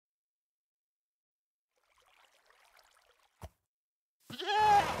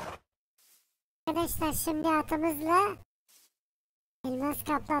arkadaşlar, şimdi atımızla, elmas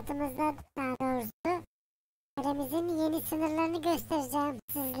kaplı atımızla daha doğrusu, şehrimizin yeni sınırlarını göstereceğim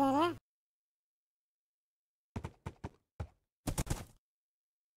sizlere.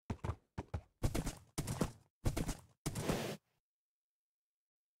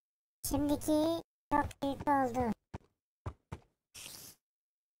 Şimdiki çok büyük oldu.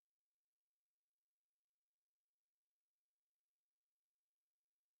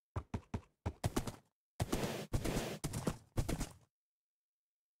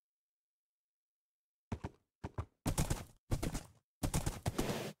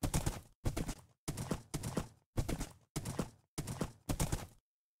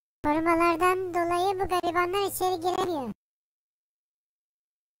 Korumalardan dolayı bu garibanlar içeri giremiyor.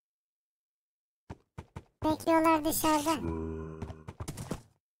 Bekliyorlar dışarıda.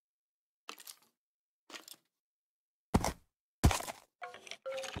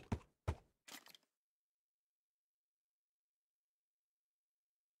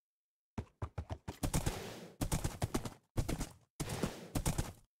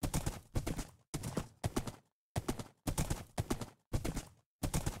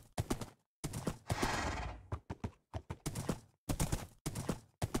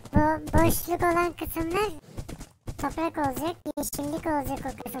 Bu boşluk olan kısımlar toprak olacak, yeşillik olacak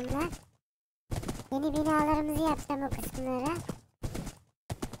o kısımlar. Yeni binalarımızı yapacağım o kısımlara.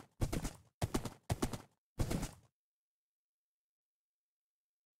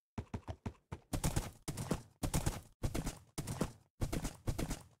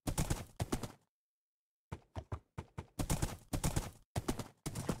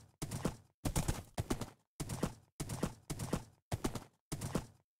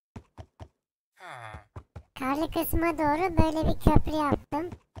 Karlı kısma doğru böyle bir köprü yaptım.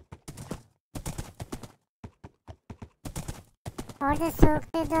 Orada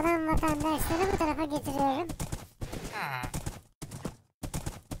soğukta donan vatandaşları bu tarafa getiriyorum.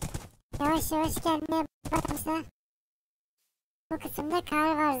 Yavaş yavaş gelmeye başlamışlar. Bu kısımda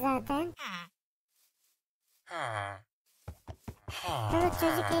kar var zaten. Çoluk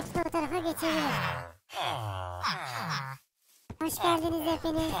çocuk hepsi o tarafa geçebilir. Hoş geldiniz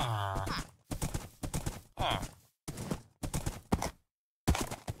hepiniz.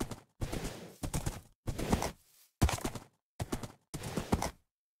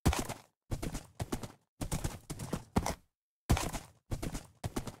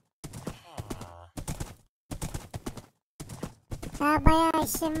 Daha bayağı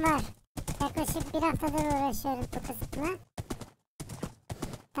işim var. Yaklaşık bir haftadır uğraşıyorum bu kısımla.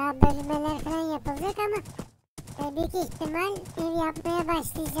 Daha bölmeler falan yapılacak ama büyük ihtimal ev yapmaya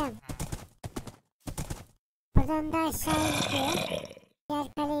başlayacağım. Buradan da aşağı gidiyor.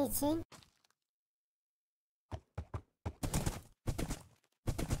 Diğer kale için.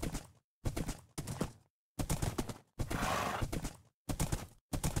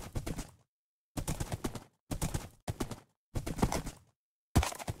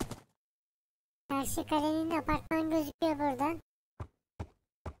 Karşı kalenin apartman gözüküyor buradan.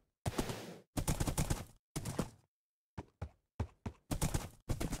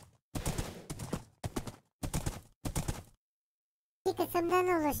 İki kısımdan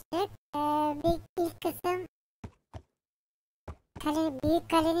oluşacak. İlk kısım büyük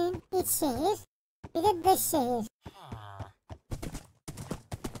kalenin iç şehir, bir de dış şehir.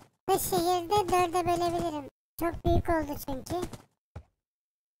 Dış şehirde dörde bölebilirim. Çok büyük oldu çünkü.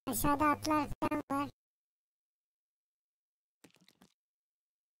 Aşağıda atlar falan var.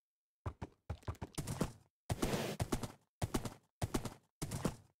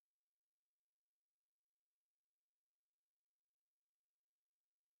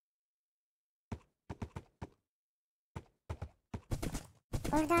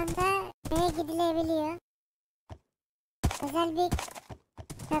 Buradan da B'ye gidilebiliyor. Özel bir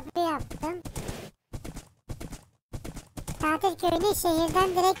köprü yaptım. Tatil köyüne şehirden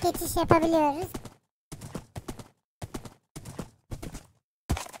direkt geçiş yapabiliyoruz.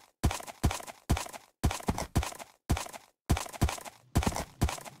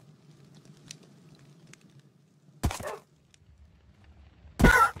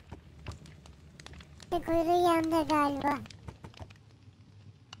 Kuyruğu yandı galiba.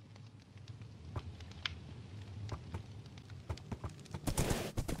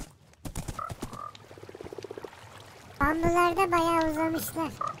 Bambular da bayağı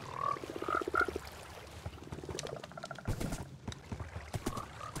uzamışlar.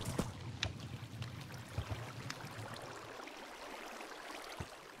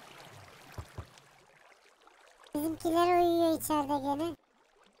 Bizimkiler uyuyor içeride gene.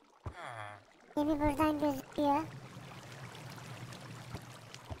 Gemi buradan gözüküyor.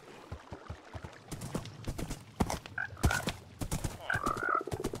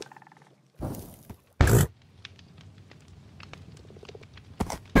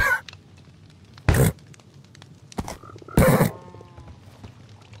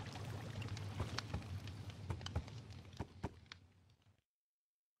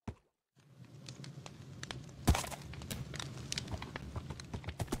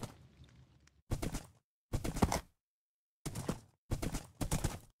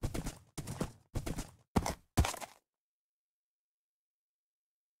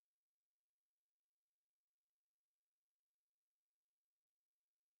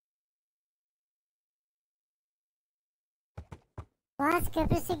 Boğaz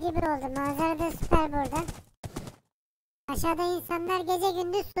Köprüsü gibi oldu. Manzara da süper buradan. Aşağıda insanlar gece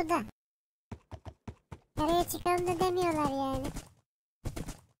gündüz suda. Nereye çıkalım da demiyorlar yani.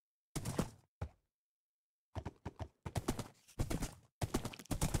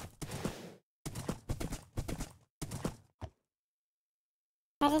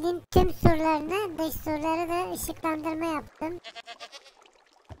 Kalenin tüm surlarına, dış surları da ışıklandırma yaptım.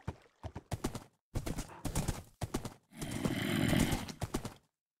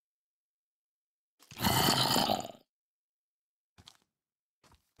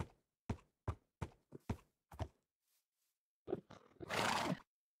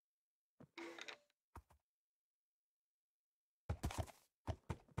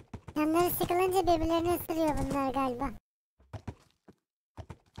 Canları sıkılınca birbirlerini ısırıyor bunlar galiba.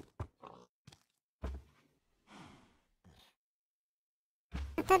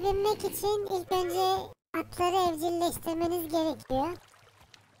 Ata binmek için ilk önce atları evcilleştirmeniz gerekiyor.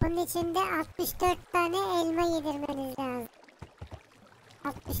 Bunun için de 64 tane elma yedirmeniz lazım.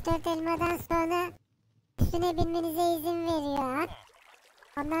 64 elmadan sonra üstüne binmenize izin veriyor at.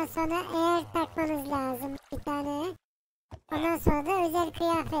 Ondan sonra eğer takmanız lazım bir tane. Ondan sonra da özel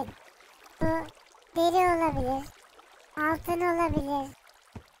kıyafet. Bu deri olabilir, altın olabilir,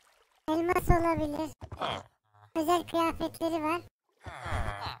 elmas olabilir. Özel kıyafetleri var.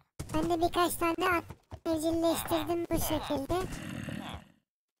 Ben de birkaç tane at evcilleştirdim bu şekilde.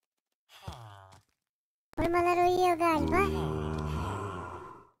 Korumalar uyuyor galiba.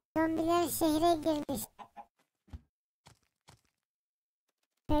 Zombiler şehre girmiş.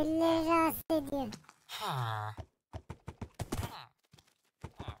 Köylüleri rahatsız ediyor.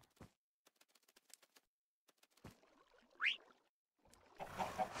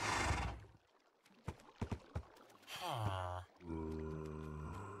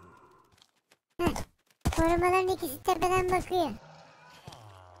 Korumaların ikisi tepeden bakıyor.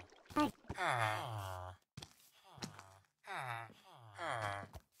 Bak.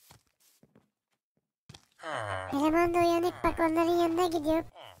 Eleman da uyanık, bak onların yanına gidiyor.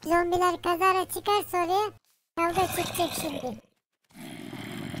 Zombiler kazara çıkarsa oraya kavga çıkacak şimdi.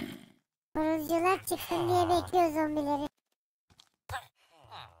 Korucular çıksın diye bekliyor zombileri.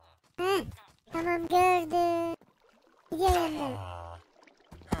 Heh, tamam gördüm. Gidiyor yandan.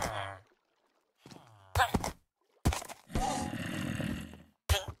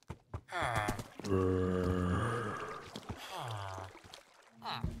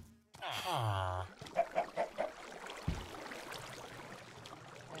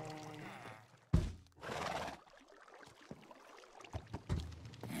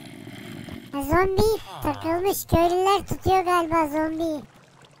 Zombi takılmış, köylüler tutuyor galiba zombiyi.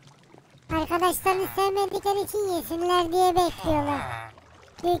 Arkadaşlarını sevmedikleri için yesinler diye bekliyorlar.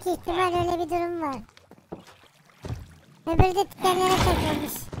 Büyük ihtimal öyle bir durum var. Öbürü de dikenlere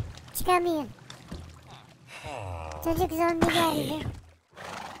takılmış. Çıkamıyor. Çocuk zombi geldi.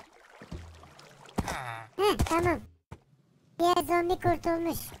 Heh, tamam. Diğer zombi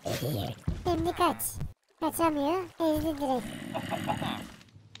kurtulmuş. Şimdi kaç. Kaçamıyor. Ezdi direkt.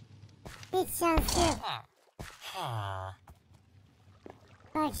 Hiç şansı yok.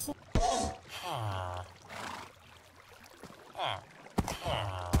 Bak şimdi.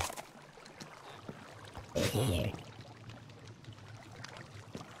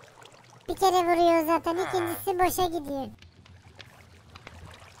 Bir kere vuruyor zaten. İkincisi boşa gidiyor.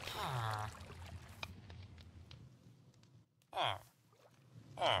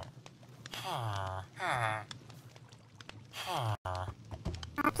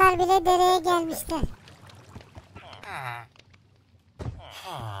 Atlar bile dereye gelmişler.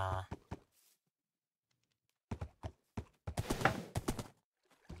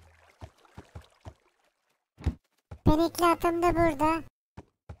 Benekli atım da burada.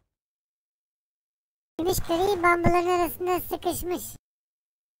 Gümüş gri bambuların arasında sıkışmış.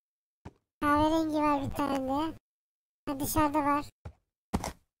 Kahverengi var bir tane de. Ha, dışarıda var.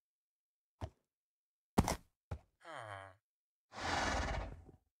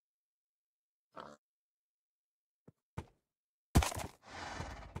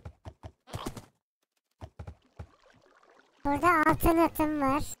 Burada altın atım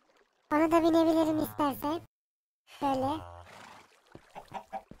var. Ona da binebilirim istersen. Böyle.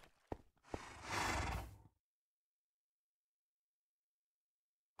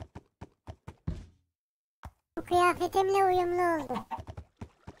 Bu kıyafetimle uyumlu oldu.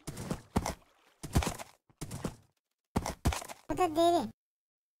 Bu da deri.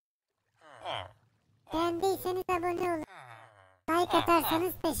 Beğendiyseniz abone olun. Like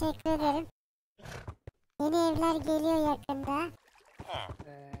atarsanız teşekkür ederim. Yeni evler geliyor yakında.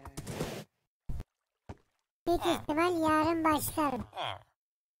 büyük ihtimal yarın başlarım.